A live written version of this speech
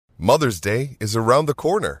Mother's Day is around the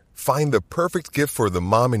corner. Find the perfect gift for the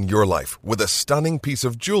mom in your life with a stunning piece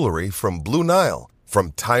of jewelry from Blue Nile.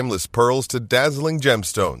 From timeless pearls to dazzling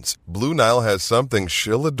gemstones, Blue Nile has something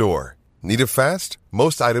she'll adore. Need it fast?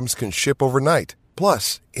 Most items can ship overnight.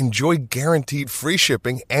 Plus, enjoy guaranteed free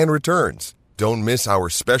shipping and returns. Don't miss our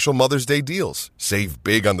special Mother's Day deals. Save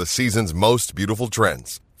big on the season's most beautiful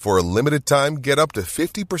trends. For a limited time, get up to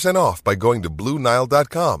 50% off by going to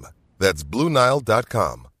BlueNile.com. That's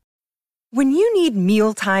BlueNile.com. When you need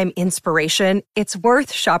mealtime inspiration, it's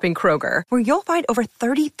worth shopping Kroger, where you'll find over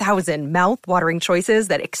 30,000 mouth-watering choices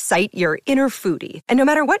that excite your inner foodie. And no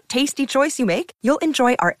matter what tasty choice you make, you'll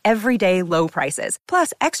enjoy our everyday low prices,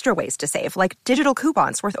 plus extra ways to save, like digital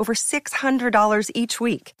coupons worth over $600 each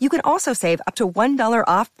week. You can also save up to $1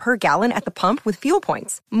 off per gallon at the pump with fuel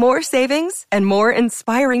points. More savings and more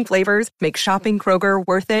inspiring flavors make shopping Kroger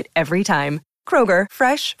worth it every time. Kroger,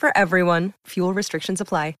 fresh for everyone. Fuel restrictions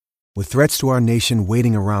apply. With threats to our nation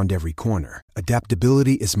waiting around every corner,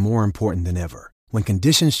 adaptability is more important than ever. When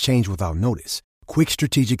conditions change without notice, quick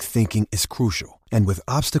strategic thinking is crucial. And with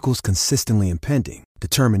obstacles consistently impending,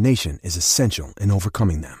 determination is essential in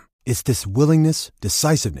overcoming them. It's this willingness,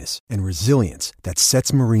 decisiveness, and resilience that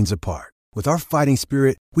sets Marines apart. With our fighting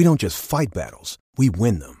spirit, we don't just fight battles, we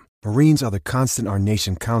win them. Marines are the constant our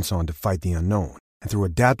nation counts on to fight the unknown. And through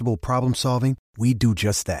adaptable problem solving, we do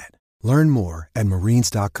just that. Learn more at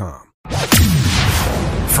Marines.com.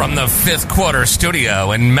 From the Fifth Quarter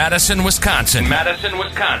Studio in Madison, Wisconsin,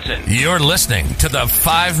 you're listening to the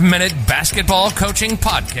 5-Minute Basketball Coaching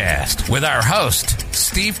Podcast with our host,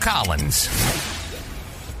 Steve Collins.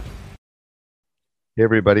 Hey,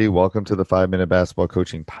 everybody. Welcome to the 5-Minute Basketball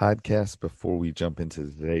Coaching Podcast. Before we jump into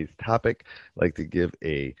today's topic, I'd like to give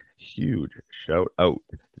a huge shout out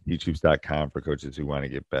to YouTubes.com for coaches who want to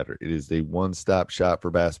get better. It is a one-stop shop for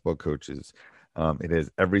basketball coaches. It has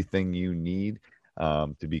everything you need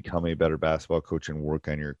to become a better basketball coach and work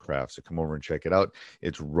on your craft. So come over and check it out.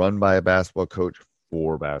 It's run by a basketball coach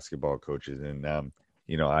for basketball coaches. And,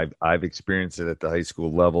 I've experienced it at the high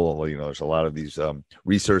school level. There's a lot of these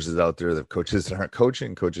resources out there that coaches that aren't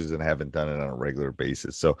coaching, coaches that haven't done it on a regular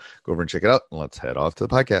basis. So go over and check it out, and let's head off to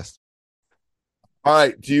the podcast. All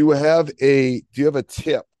right. Do you have a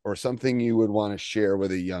tip or something you would want to share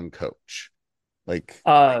with a young coach? Like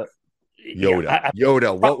Yoda.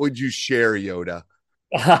 Yoda, what would you share, Yoda?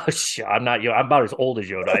 I'm not Yoda. I'm about as old as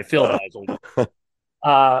Yoda. I feel about as old.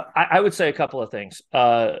 I would say a couple of things.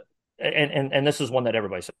 And this is one that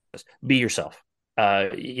everybody says: be yourself.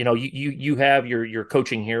 You have your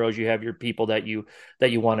coaching heroes. You have your people that you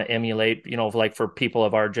want to emulate. Like for people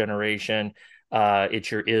of our generation,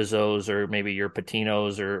 it's your Izzos or maybe your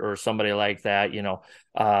Patinos or somebody like that.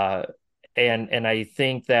 And I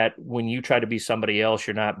think that when you try to be somebody else,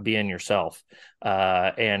 you're not being yourself.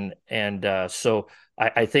 So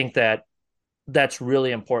I think that that's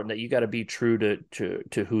really important, that you got to be true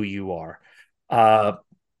to who you are.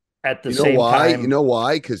 At the same time, you know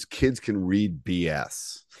why? Because kids can read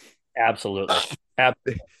BS. Absolutely.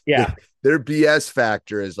 Yeah. Their BS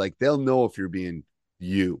factor is like, they'll know if you're being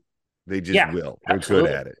you. They just will. They're good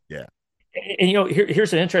at it. Yeah. And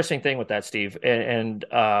here's an interesting thing with that, Steve.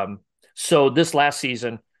 So this last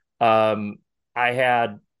season,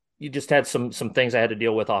 you just had some things I had to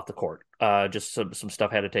deal with off the court. Just some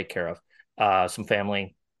stuff I had to take care of, some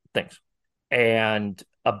family things. And,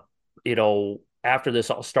 after this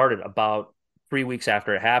all started, about 3 weeks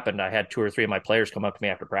after it happened, I had 2 or 3 of my players come up to me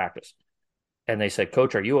after practice. And they said,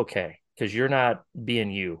 "Coach, are you okay? Because you're not being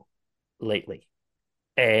you lately."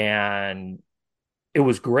 And it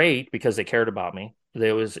was great because they cared about me.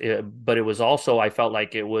 But it was also, I felt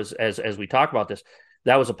like it was, as we talk about this,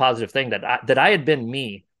 that was a positive thing, that I had been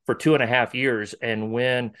me for 2.5 years. And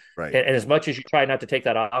and as much as you try not to take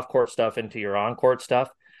that off court stuff into your on court stuff,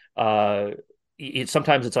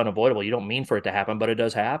 sometimes it's unavoidable. You don't mean for it to happen, but it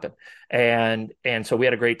does happen. And so we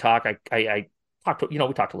had a great talk. I talked, we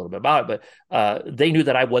talked a little bit about it, but they knew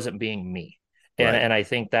that I wasn't being me. And I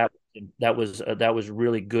think that was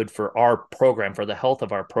really good for our program, for the health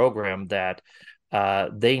of our program, that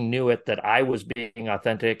they knew it, that I was being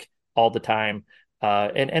authentic all the time.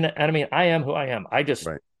 And I mean, I am who I am.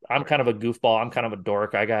 I'm kind of a goofball. I'm kind of a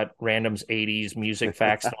dork. I got randoms 80s music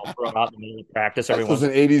facts that I'll throw out in the middle of practice. That was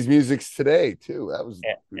an 80s music today too. That was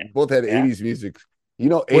we both had 80s music.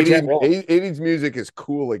 80s music is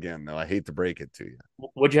cool again, though. I hate to break it to you.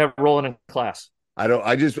 What'd you have rolling in class? I go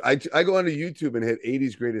onto YouTube and hit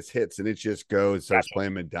 80s greatest hits, and it just starts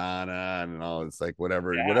playing Madonna and all. It's like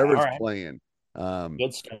whatever's playing.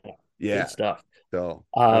 Good stuff. Yeah. Good stuff. So,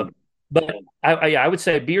 but I would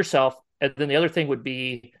say be yourself. And then the other thing would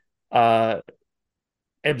be,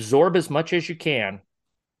 absorb as much as you can,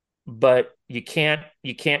 but you can't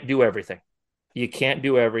do everything. You can't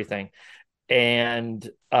do everything. And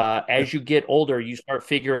as you get older, you start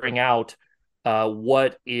figuring out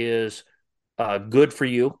what is good for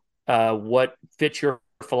you, what fits your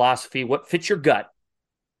philosophy, what fits your gut,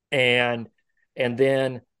 and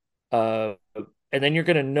then you're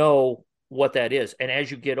going to know what that is. And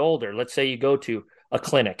as you get older, let's say you go to a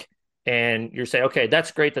clinic and you're saying, okay,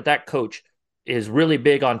 that's great that coach is really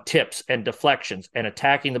big on tips and deflections and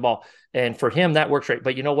attacking the ball. And for him, that works right.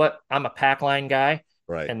 But you know what? I'm a pack line guy.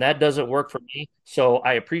 Right. And that doesn't work for me. So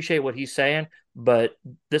I appreciate what he's saying, but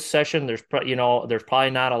this session, there's probably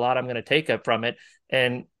not a lot I'm going to take up from it.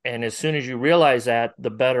 And as soon as you realize that, the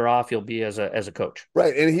better off you'll be as a coach.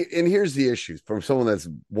 Right. And here's the issue from someone that's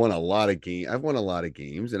won a lot of games. I've won a lot of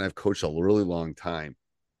games and I've coached a really long time.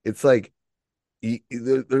 It's like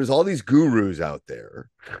there's all these gurus out there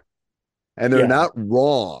and they're not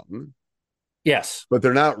wrong. Yes. But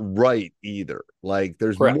they're not right either. Like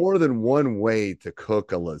there's Correct. more than one way to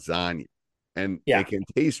cook a lasagna, and it can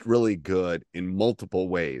taste really good in multiple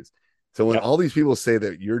ways. So when all these people say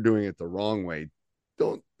that you're doing it the wrong way,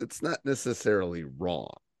 it's not necessarily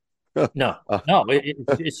wrong. No,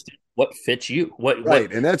 it's what fits you.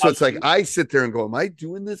 And that's what's like. I sit there and go, am I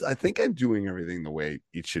doing this? I think I'm doing everything the way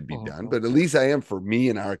it should be done, but at least I am for me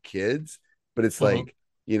and our kids. But it's like,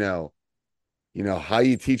 how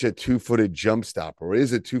you teach a 2-footed jump stop, or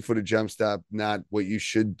is a 2-footed jump stop not what you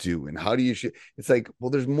should do? And how do you it's like, well,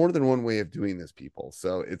 there's more than one way of doing this, people.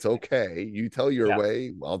 So it's okay. You tell your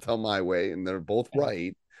way, I'll tell my way, and they're both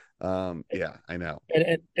right. I know.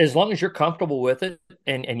 And as long as you're comfortable with it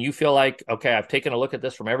and you feel like, okay, I've taken a look at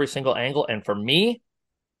this from every single angle. And for me,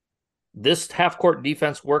 this half court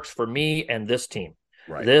defense works for me and this team.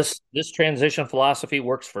 Right. This transition philosophy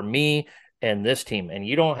works for me and this team. And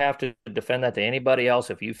you don't have to defend that to anybody else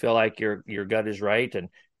if you feel like your gut is right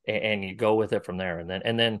and you go with it from there.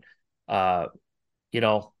 And then the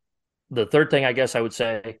third thing I guess I would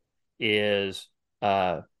say is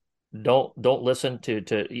don't listen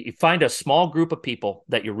to you find a small group of people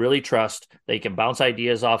that you really trust that you can bounce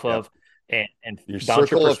ideas off of and your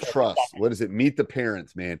circle of trust. What is it? Meet the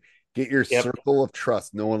parents, man. Get your circle of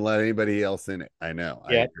trust. No one let anybody else in it. I know.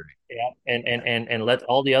 I agree. Yeah. And let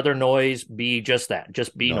all the other noise be just that.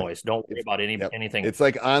 Just be noise. Don't worry about anything. It's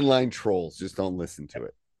like online trolls. Just don't listen to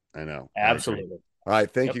it. I know. Absolutely. All right.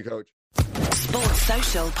 Thank you, Coach. Sports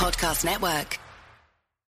Social Podcast Network.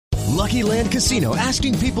 Lucky Land Casino,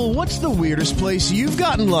 asking people, what's the weirdest place you've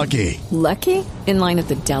gotten lucky? Lucky? In line at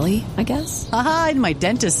the deli, I guess? Aha, in my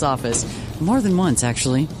dentist's office. More than once,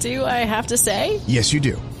 actually. Do I have to say? Yes, you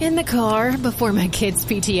do. In the car before my kids'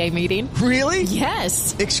 PTA meeting. Really?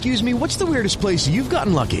 Yes. Excuse me, what's the weirdest place you've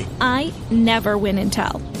gotten lucky? I never win and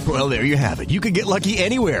tell. Well, there you have it. You can get lucky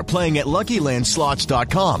anywhere, playing at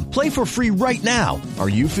LuckyLandSlots.com. Play for free right now. Are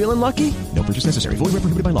you feeling lucky? No purchase necessary. Void where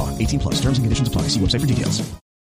prohibited by law. 18+. Terms and conditions apply. See website for details.